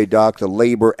 2, J-Doc, the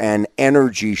Labor and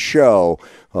Energy Show,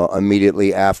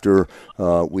 immediately after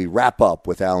we wrap up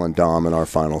with Alan Dom in our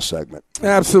final segment.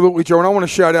 Absolutely, Joe. And I want to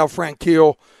shout out Frank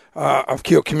Keel of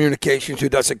Keel Communications, who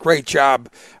does a great job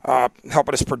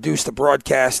helping us produce the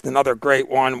broadcast. Another great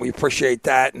one. We appreciate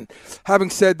that. And having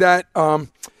said that,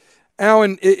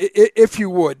 Alan, if you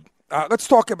would, let's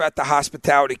talk about the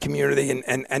hospitality community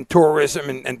and tourism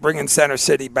and bringing Center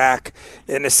City back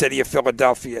in the city of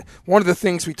Philadelphia. One of the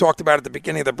things we talked about at the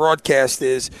beginning of the broadcast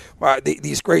is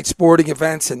these great sporting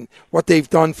events and what they've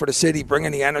done for the city,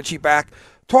 bringing the energy back.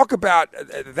 Talk about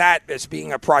that as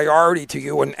being a priority to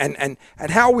you and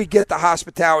how we get the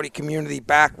hospitality community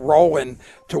back rolling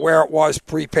to where it was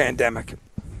pre-pandemic.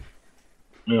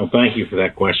 Thank you for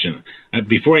that question.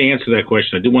 Before I answer that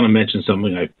question, I do want to mention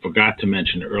something I forgot to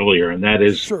mention earlier, and that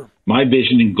is my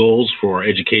vision and goals for our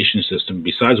education system,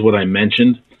 besides what I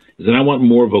mentioned, is that I want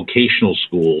more vocational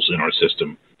schools in our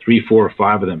system, 3, 4, or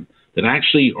 5 of them, that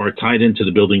actually are tied into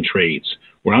the building trades,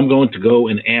 where I'm going to go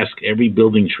and ask every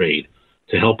building trade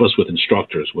to help us with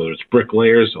instructors, whether it's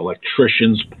bricklayers,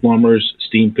 electricians, plumbers,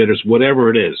 steam fitters, whatever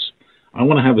it is. I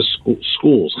want to have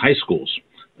schools, high schools,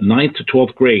 9th to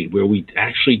 12th grade, where we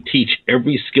actually teach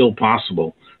every skill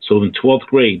possible. So in 12th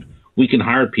grade, we can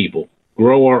hire people,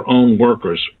 grow our own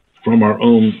workers from our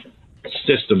own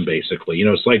system, basically. You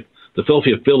know, it's like the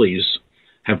Philadelphia Phillies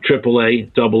have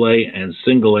AAA, AA, and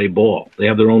single A ball. They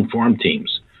have their own farm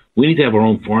teams. We need to have our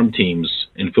own farm teams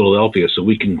in Philadelphia so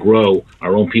we can grow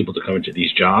our own people to come into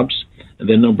these jobs. And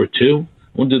then number two,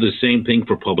 we'll do the same thing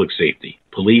for public safety,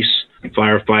 police,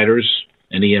 firefighters,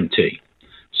 and EMT.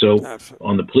 So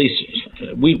on the police,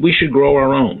 we should grow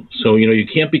our own. So, you know, you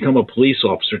can't become a police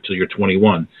officer till you're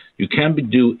 21. You can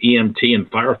do EMT and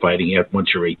firefighting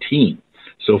once you're 18.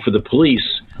 So for the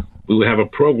police, we would have a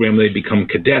program where they become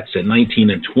cadets at 19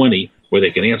 and 20, where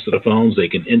they can answer the phones, they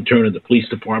can intern in the police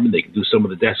department, they can do some of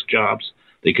the desk jobs,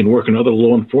 they can work in other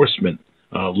law enforcement,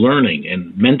 learning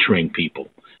and mentoring people.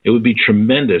 It would be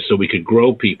tremendous so we could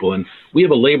grow people. And we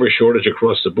have a labor shortage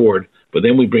across the board, but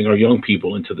then we bring our young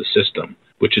people into the system,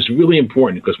 which is really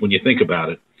important because when you think about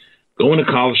it, going to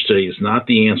college today is not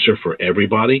the answer for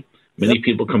everybody. Many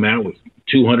people come out with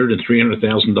 $200,000 and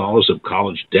 $300,000 of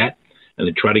college debt, and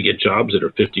they try to get jobs that are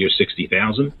 $50,000 or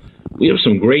 $60,000. We have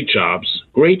some great jobs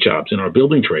in our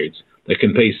building trades that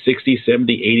can pay $60,000,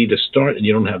 $70,000, $80,000 to start, and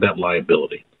you don't have that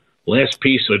liability. Last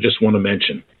piece I just want to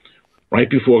mention. Right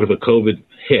before the COVID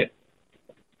hit,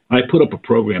 I put up a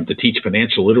program to teach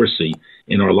financial literacy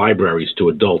in our libraries to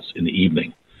adults in the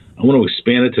evening. I want to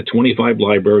expand it to 25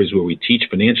 libraries where we teach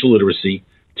financial literacy,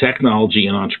 technology,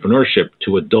 and entrepreneurship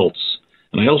to adults.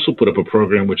 And I also put up a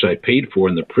program which I paid for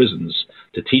in the prisons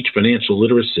to teach financial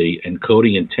literacy and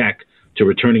coding and tech to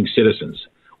returning citizens.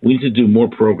 We need to do more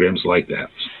programs like that.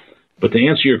 But to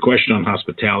answer your question on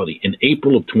hospitality, in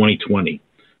April of 2020,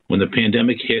 when the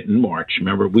pandemic hit in March,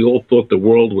 remember, we all thought the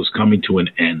world was coming to an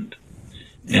end.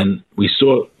 And we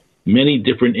saw many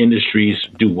different industries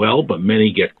do well, but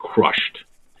many get crushed.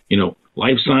 You know,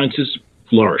 life sciences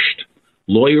flourished.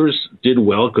 Lawyers did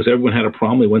well because everyone had a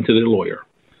problem. They went to their lawyer.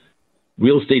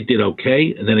 Real estate did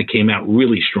okay, and then it came out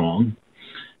really strong.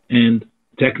 And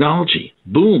technology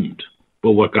boomed.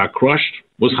 But what got crushed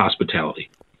was hospitality.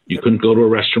 You couldn't go to a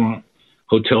restaurant.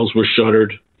 Hotels were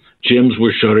shuttered. Gyms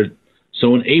were shuttered.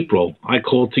 So in April, I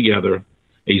called together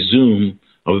a Zoom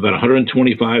of about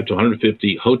 125 to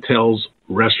 150 hotels,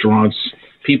 restaurants,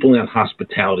 people in that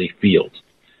hospitality field.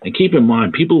 And keep in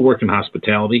mind, people who work in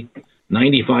hospitality,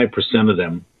 95% of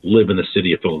them live in the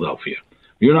city of Philadelphia.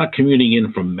 You're not commuting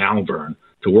in from Malvern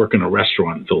to work in a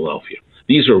restaurant in Philadelphia.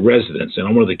 These are residents, and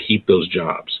I wanted to keep those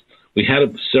jobs. We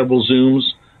had several Zooms.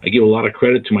 I give a lot of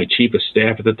credit to my chief of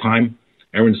staff at the time,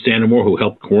 Erin Sandamore, who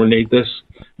helped coordinate this.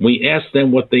 We asked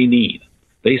them what they need.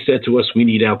 They said to us, we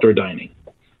need outdoor dining.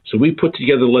 So we put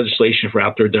together legislation for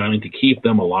outdoor dining to keep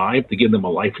them alive, to give them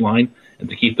a lifeline, and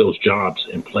to keep those jobs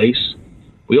in place.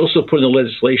 We also put in the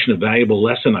legislation a valuable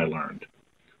lesson I learned.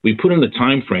 We put in the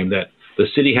time frame that the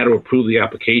city had to approve the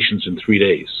applications in 3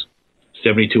 days,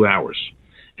 72 hours.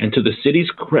 And to the city's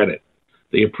credit,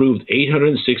 they approved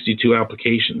 862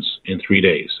 applications in 3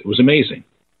 days. It was amazing.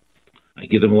 I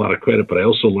give them a lot of credit, but I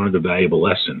also learned a valuable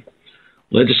lesson.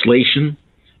 Legislation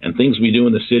and things we do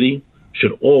in the city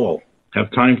should all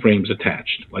have time frames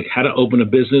attached, like how to open a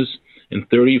business in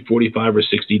 30, 45, or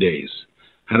 60 days.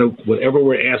 Whatever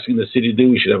we're asking the city to do,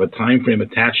 we should have a time frame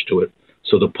attached to it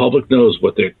so the public knows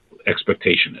what their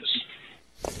expectation is.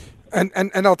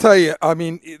 And I'll tell you, I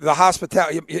mean, the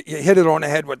hospitality, you hit it on the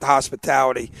head with the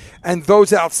hospitality. And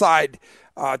those outside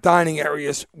dining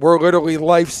areas were literally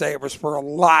lifesavers for a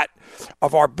lot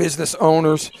of our business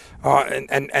owners,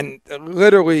 and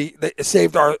literally they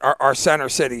saved our center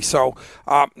city. So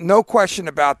no question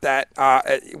about that.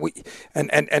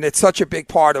 And it's such a big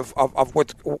part of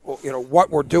what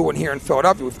we're doing here in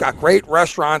Philadelphia. We've got great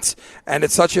restaurants, and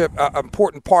it's such an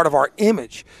important part of our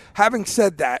image. Having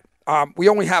said that, we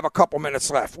only have a couple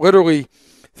minutes left, literally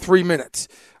 3 minutes.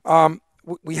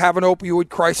 We have an opioid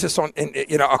crisis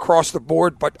across the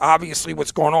board, but obviously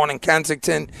what's going on in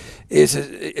Kensington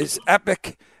is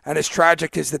epic and as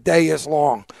tragic as the day is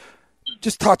long.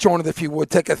 Just touch on it if you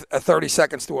would. Take a 30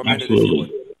 seconds to a minute. Absolutely. If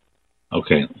you would.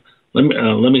 Okay.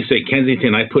 Let me say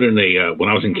Kensington, I put in when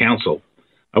I was in council,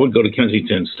 I would go to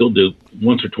Kensington, still do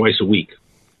once or twice a week,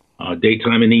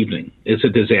 daytime and evening. It's a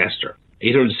disaster.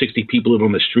 860 people live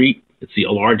on the street. It's the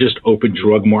largest open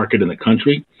drug market in the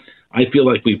country. I feel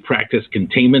like we've practiced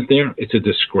containment there. It's a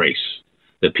disgrace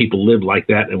that people live like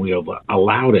that, and we have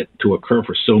allowed it to occur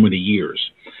for so many years.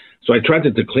 So I tried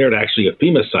to declare it actually a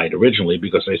FEMA site originally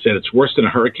because I said it's worse than a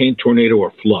hurricane, tornado,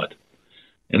 or flood.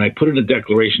 And I put in a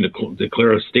declaration to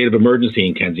declare a state of emergency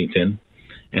in Kensington,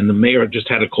 and the mayor just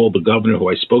had to call the governor who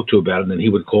I spoke to about it, and then he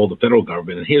would call the federal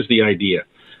government. And here's the idea.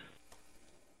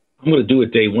 I'm going to do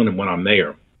it day one and when I'm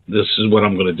mayor. this is what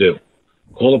I'm going to do.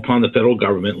 Call upon the federal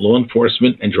government, law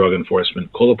enforcement, and drug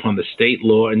enforcement. Call upon the state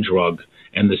law and drug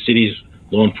and the city's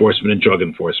law enforcement and drug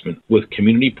enforcement with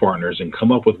community partners and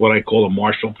come up with what I call a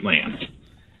Marshall Plan.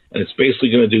 And it's basically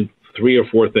going to do 3 or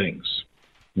 4 things.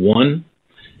 One,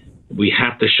 we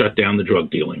have to shut down the drug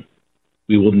dealing.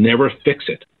 We will never fix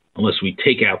it unless we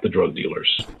take out the drug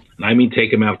dealers. And I mean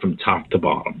take them out from top to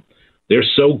bottom. They're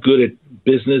so good at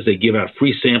business, they give out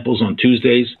free samples on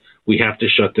Tuesdays. We have to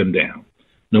shut them down.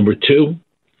 Number 2,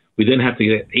 we then have to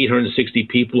get 860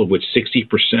 people, of which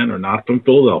 60% are not from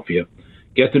Philadelphia,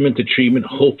 get them into treatment,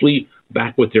 hopefully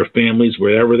back with their families,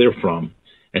 wherever they're from,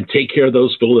 and take care of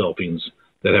those Philadelphians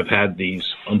that have had these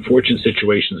unfortunate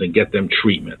situations and get them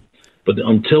treatment. But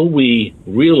until we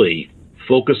really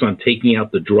focus on taking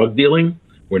out the drug dealing,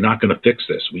 we're not going to fix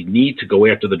this. We need to go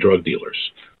after the drug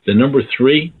dealers. The number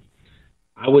 3,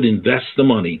 I would invest the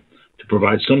money to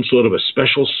provide some sort of a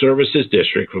special services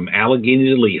district from Allegheny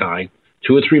to Lehigh,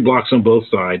 2 or 3 blocks on both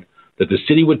sides, that the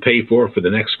city would pay for the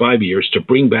next 5 years to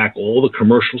bring back all the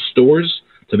commercial stores,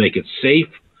 to make it safe,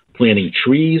 planting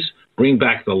trees, bring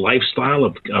back the lifestyle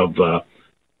of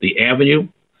the avenue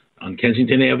on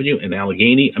Kensington Avenue and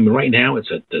Allegheny. I mean, right now it's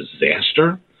a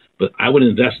disaster, but I would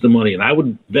invest the money, and I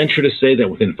would venture to say that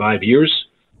within 5 years,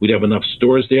 we'd have enough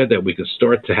stores there that we could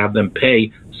start to have them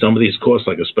pay some of these costs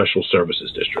like a special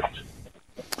services district.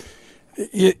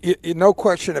 No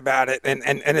question about it, and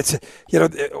it's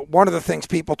one of the things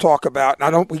people talk about.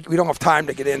 And we don't have time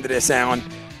to get into this, Alan.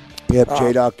 Yep,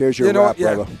 J-Doc, there's your wrap,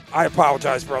 brother. I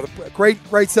apologize, brother.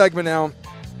 Great segment, Alan.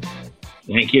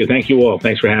 Thank you all.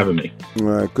 Thanks for having me. All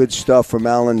right, good stuff from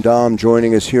Alan Dom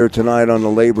joining us here tonight on the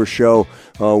Labor Show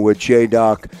with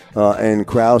J-Doc and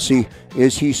Krause.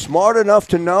 Is he smart enough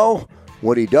to know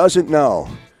what he doesn't know?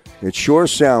 It sure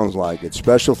sounds like it.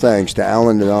 Special thanks to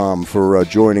Alan Dom for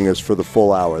joining us for the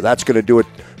full hour. That's going to do it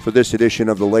for this edition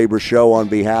of the Labor Show. On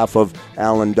behalf of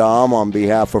Alan Dom, on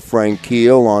behalf of Frank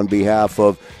Keel, on behalf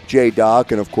of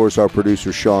J-Doc, and of course our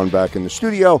producer Sean back in the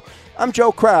studio, I'm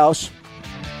Joe Krause.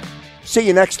 See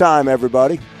you next time,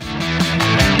 everybody.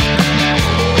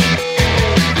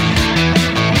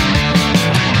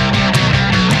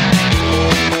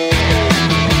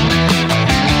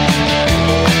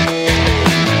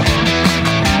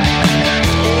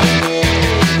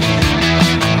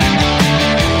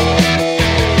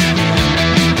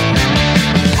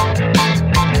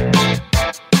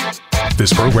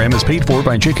 This program is paid for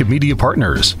by Jacob Media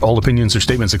Partners. All opinions or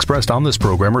statements expressed on this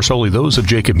program are solely those of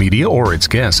Jacob Media or its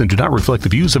guests and do not reflect the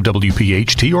views of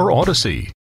WPHT or Odyssey.